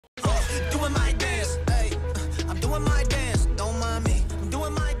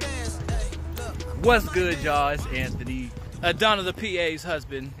What's good, y'all? It's Anthony, AdannaThePA's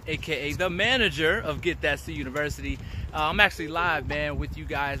husband, aka the manager of Get That C University. I'm actually live, man, with you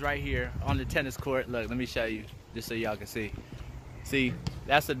guys right here on the tennis court. Look, let me show you, just so y'all can see. See,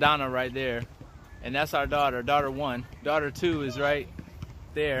 that's Adanna right there, and that's our daughter, daughter 1. Daughter 2 is right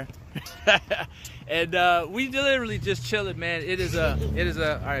there. And we literally just chilling, man. It is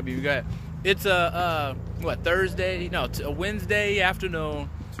a. All right, baby, go ahead. It's a what, Thursday? No, a Wednesday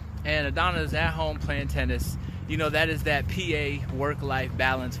afternoon. And Adanna is at home playing tennis. You know, that is that PA work-life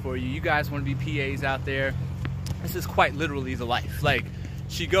balance for you. You guys want to be PAs out there. This is quite literally the life. Like,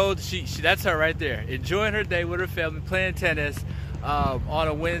 she that's her right there, enjoying her day with her family, playing tennis on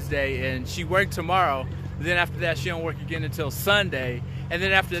a Wednesday, and she worked tomorrow. Then after that, she don't work again until Sunday. And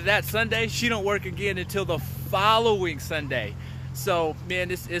then after that Sunday, she don't work again until the following Sunday. So, man,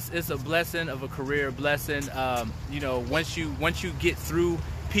 it's a blessing of a career, blessing. You know, once you get through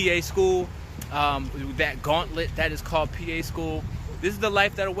PA school, that gauntlet that is called PA school, this is the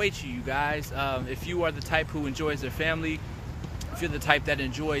life that awaits you, guys. If you are the type who enjoys their family, if you're the type that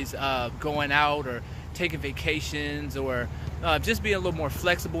enjoys going out or taking vacations, or just being a little more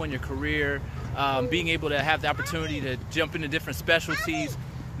flexible in your career, being able to have the opportunity to jump into different specialties,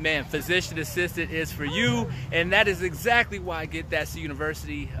 man, physician assistant is for you. And that is exactly why Get That C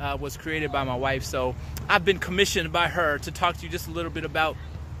University was created by my wife. So I've been commissioned by her to talk to you just a little bit about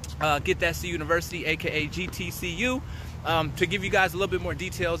Get That C University, aka GTCU, to give you guys a little bit more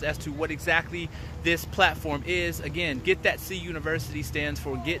details as to what exactly this platform is. Again, Get That C University stands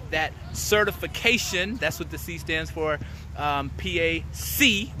for Get That Certification. That's what the C stands for.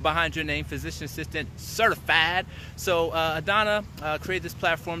 PAC behind your name, Physician Assistant Certified. So Adanna created this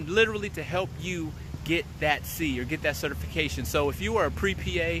platform literally to help you get that C, or get that certification. So if you are a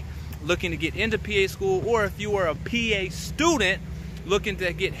pre-PA looking to get into PA school, or if you are a PA student looking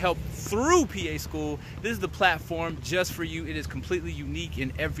to get help through PA school, this is the platform just for you. It is completely unique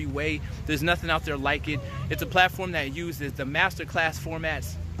in every way. There's nothing out there like it. It's a platform that uses the masterclass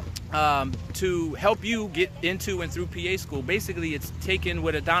formats to help you get into and through PA school. Basically, it's taken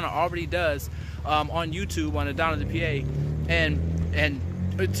what Adanna already does on YouTube, on AdannaThePA, and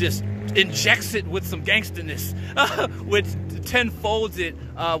it just injects it with some gangsterness, which tenfolds it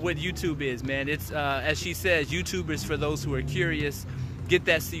what YouTube is, man. It's as she says, YouTube is for those who are curious. Get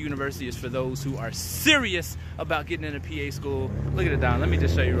That C University is for those who are serious about getting into PA school. Look at Adanna. Let me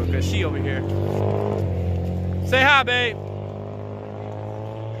just show you real quick. She over here. Say hi, babe.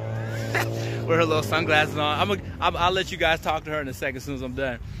 With her little sunglasses on. I'll let you guys talk to her in a second as soon as I'm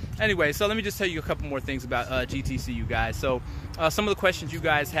done. Anyway, so let me just tell you a couple more things about GTCU, guys. So some of the questions you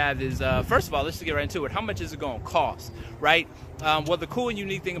guys have is, first of all, let's just get right into it. How much is it going to cost, right? Well, the cool and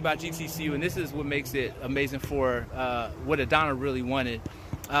unique thing about GTCU, and this is what makes it amazing for what Adanna really wanted.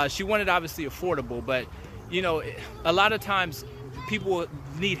 She wanted obviously affordable, but you know, a lot of times people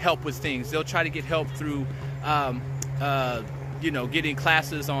need help with things. They'll try to get help through you know, getting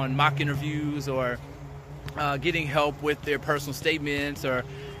classes on mock interviews, or getting help with their personal statements, or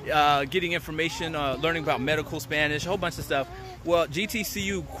getting information, learning about medical Spanish, a whole bunch of stuff. Well,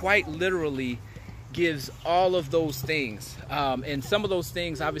 GTCU quite literally gives all of those things, and some of those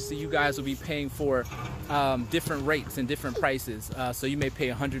things obviously you guys will be paying for different rates and different prices. So you may pay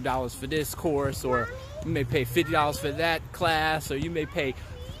 $100 for this course, or you may pay $50 for that class, or you may pay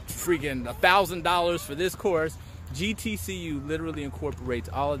freaking $1,000 for this course. GTCU literally incorporates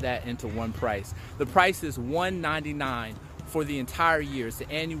all of that into one price. The price is $199 for the entire year. It's the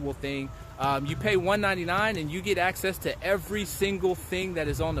annual thing. You pay $199 and you get access to every single thing that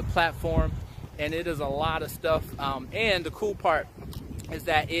is on the platform, and it is a lot of stuff. And the cool part is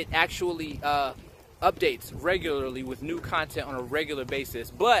that it actually updates regularly with new content on a regular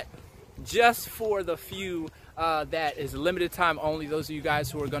basis. But just for the few that is limited time only, those of you guys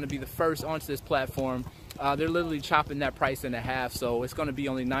who are going to be the first onto this platform, they're literally chopping that price in half, so it's going to be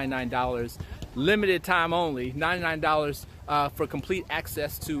only $99, limited time only, $99 for complete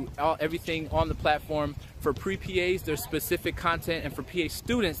access to everything on the platform. For pre-PAs, there's specific content, and for PA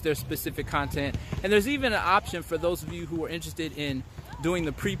students, there's specific content. And there's even an option for those of you who are interested in doing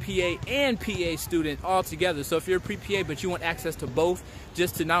the pre-PA and PA student all together. So if you're a pre-PA but you want access to both,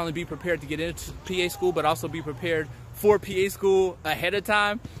 just to not only be prepared to get into PA school, but also be prepared for PA school ahead of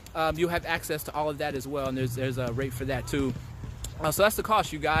time, you'll have access to all of that as well, and there's a rate for that too. So that's the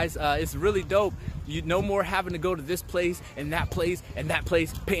cost, you guys. It's really dope. You no more having to go to this place and that place and that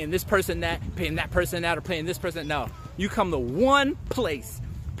place, paying this person that, paying that person that, or paying this person. No, you come to one place,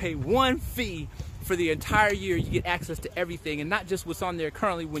 pay one fee for the entire year. You get access to everything, and not just what's on there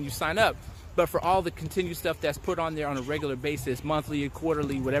currently when you sign up, but for all the continued stuff that's put on there on a regular basis, monthly,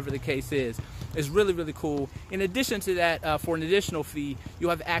 quarterly, whatever the case is. It's really, really cool. In addition to that, for an additional fee, you'll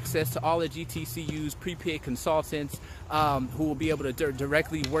have access to all the GTCU's pre-PA consultants who will be able to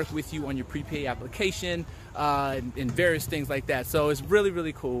directly work with you on your pre-PA application and various things like that. So it's really,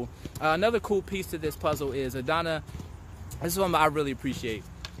 really cool. Another cool piece to this puzzle is Adanna. This is one I really appreciate.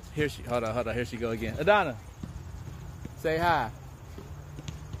 Here she, hold on, here she go again. Adanna, say hi.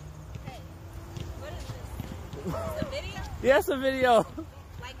 Hey, what is this? Is this a video? Yeah, it's a video.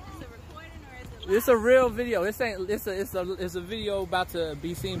 Like, is this a recording or is it live? It's a real video. It's a video about to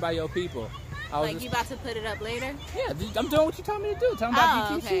be seen by your people. Like, you about to put it up later? Yeah, I'm doing what you told me to do. Talking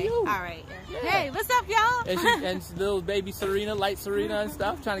about GTCU. Okay. All right. Yeah. Hey, what's up, y'all? And little baby Serena, light Serena and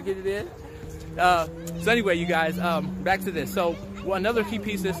stuff, trying to get it in. So anyway, you guys, back to this. So another key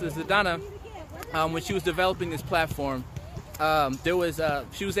piece of this is Adanna, when she was developing this platform,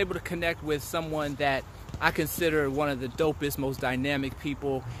 she was able to connect with someone that I consider one of the dopest, most dynamic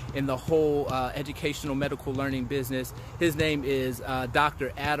people in the whole educational medical learning business. His name is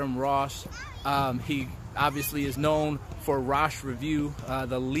Dr. Adam Rosh. He obviously is known for Rosh Review,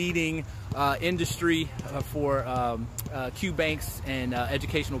 the leading industry for Q banks and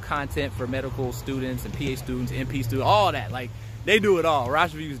educational content for medical students and PA students, MP students, all that. Like, they do it all.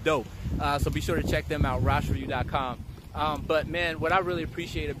 Rosh Review is dope. So be sure to check them out, roshreview.com. But man, what I really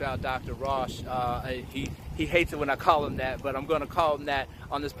appreciate about Dr. Rosh, he hates it when I call him that, but I'm going to call him that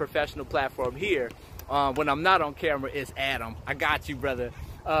on this professional platform here. When I'm not on camera, it's Adam. I got you, brother.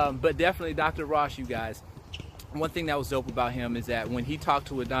 But definitely Dr. Rosh, you guys. One thing that was dope about him is that when he talked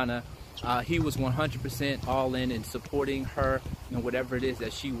to Adanna, he was 100% all in supporting her and whatever it is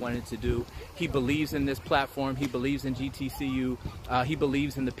that she wanted to do. He believes in this platform. He believes in GTCU. He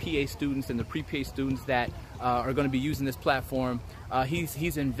believes in the PA students and the pre-PA students that are going to be using this platform.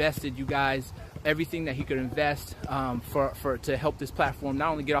 He's invested, you guys, everything that he could invest to help this platform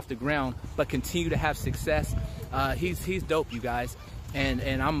not only get off the ground but continue to have success. He's dope, you guys,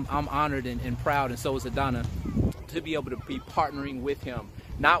 and I'm honored and proud, and so is Adanna, to be able to be partnering with him.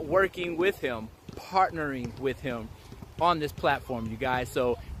 Not working with him, partnering with him on this platform, you guys.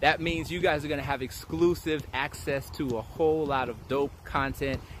 So that means you guys are going to have exclusive access to a whole lot of dope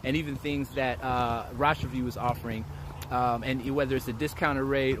content and even things that Rosh Review is offering. And whether it's a discounted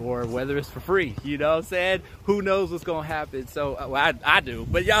rate or whether it's for free, you know what I'm saying? Who knows what's going to happen? So, well, I do,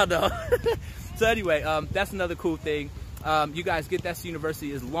 but y'all know. So anyway, that's another cool thing. You guys, Get That's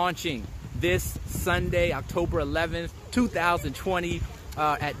University is launching this Sunday, October 11th, 2020.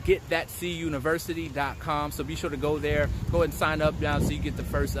 At getthatcuniversity.com. So be sure to go there, go ahead and sign up now so you get the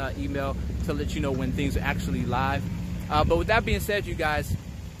first email to let you know when things are actually live. But with that being said, you guys,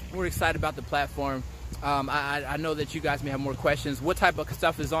 we're excited about the platform. I know that you guys may have more questions. What type of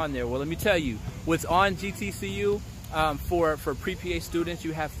stuff is on there? Well, let me tell you what's on GTCU. For pre-PA students,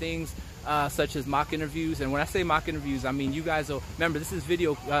 you have things such as mock interviews. And when I say mock interviews, I mean you guys will remember this is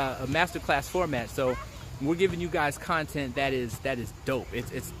video a masterclass format. So we're giving you guys content that is dope.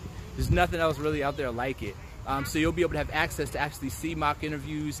 There's nothing else really out there like it. So you'll be able to have access to actually see mock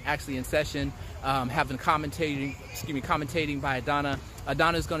interviews actually in session, having commentating by Adanna.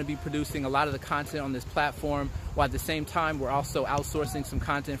 Adanna is going to be producing a lot of the content on this platform, while at the same time we're also outsourcing some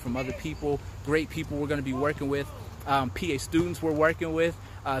content from other people, great people we're going to be working with, PA students we're working with.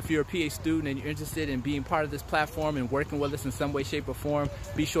 If you're a PA student and you're interested in being part of this platform and working with us in some way, shape, or form,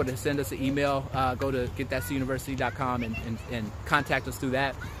 be sure to send us an email. Go to getthatcuniversity.com and contact us through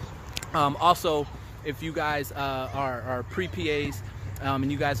that. Also, if you guys are pre-PAs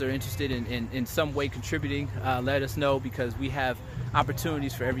and you guys are interested in some way contributing, let us know, because we have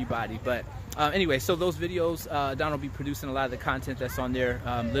opportunities for everybody. But anyway, so those videos, Adanna will be producing a lot of the content that's on there,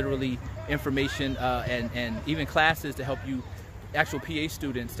 literally information and even classes to help you, actual PA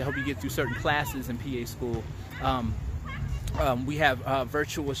students, to help you get through certain classes in PA school. We have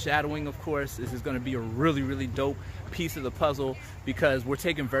virtual shadowing, of course. This is going to be a really, really dope piece of the puzzle, because we're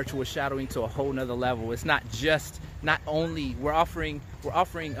taking virtual shadowing to a whole nother level. It's not only we're offering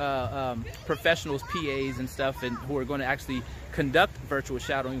professionals, PAs and stuff, and who are going to actually conduct virtual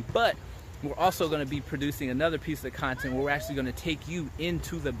shadowing, but we're also going to be producing another piece of content where we're actually going to take you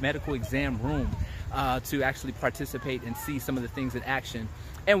into the medical exam room to actually participate and see some of the things in action.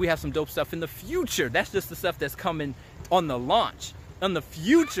 And we have some dope stuff in the future. That's just the stuff that's coming on the launch. In the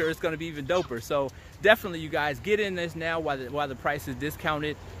future, it's going to be even doper. So definitely, you guys, get in this now while the price is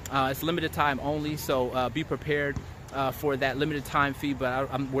discounted. It's limited time only, so be prepared for that limited time fee. But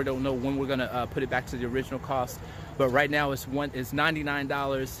we don't know when we're going to put it back to the original cost. But right now, it's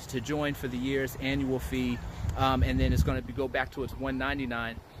 $99 to join for the year's annual fee, and then it's going to go back to its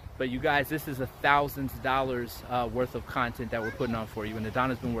 $199. But you guys, this is $1,000 worth of content that we're putting on for you, and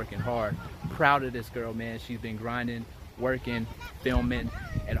Adanna's been working hard. Proud of this girl, man. She's been grinding, working, filming,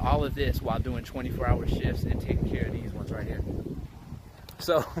 and all of this while doing 24-hour shifts and taking care of these ones right here.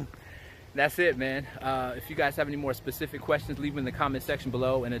 So that's it, man. If you guys have any more specific questions, leave them in the comment section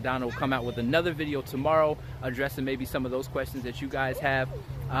below, and Adanna will come out with another video tomorrow addressing maybe some of those questions that you guys have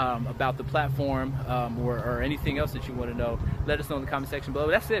about the platform, or anything else that you want to know. Let us know in the comment section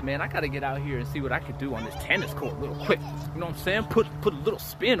below. That's it, man. I gotta get out here and see what I can do on this tennis court real quick. You know what I'm saying? Put a little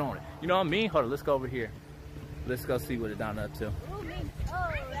spin on it. You know what I mean? Hold on, let's go over here. Let's go see what Adanna up to. Oh,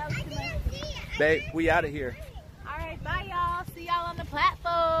 that was too much. Babe, we out of here. All right, bye, y'all. See y'all on the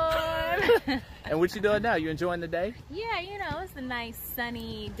platform. And what you doing now? You enjoying the day? Yeah, you know, it's a nice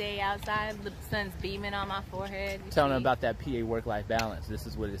sunny day outside. The sun's beaming on my forehead. Tell them about that PA work-life balance. This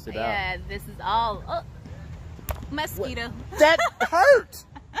is what it's about. Yeah, this is all mosquito. What? That hurt.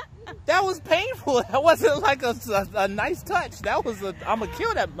 That was painful. That wasn't like a nice touch. That was I'm gonna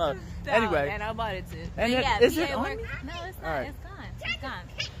kill that mug. Anyway. And I bought it too. And yeah, is PA it on? work. No, it's not. Right. It's gone. It's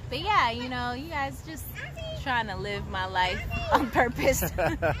gone. But yeah, you know, you guys just trying to live my life on purpose.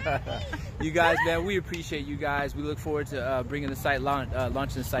 You guys, man, we appreciate you guys. We look forward to bringing the site,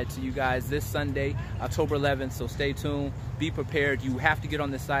 launching the site to you guys this Sunday, October 11th. So stay tuned. Be prepared. You have to get on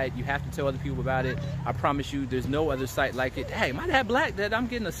the site. You have to tell other people about it. I promise you, there's no other site like it. Hey, might have black that I'm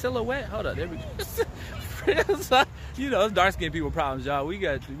getting a silhouette. Hold up, there we go. You know, it's dark skinned people problems, y'all. We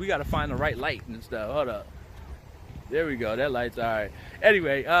got to find the right light and stuff. Hold up. There we go. That light's all right.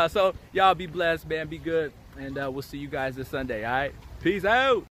 Anyway, so y'all be blessed, man. Be good. And we'll see you guys this Sunday, all right? Peace out.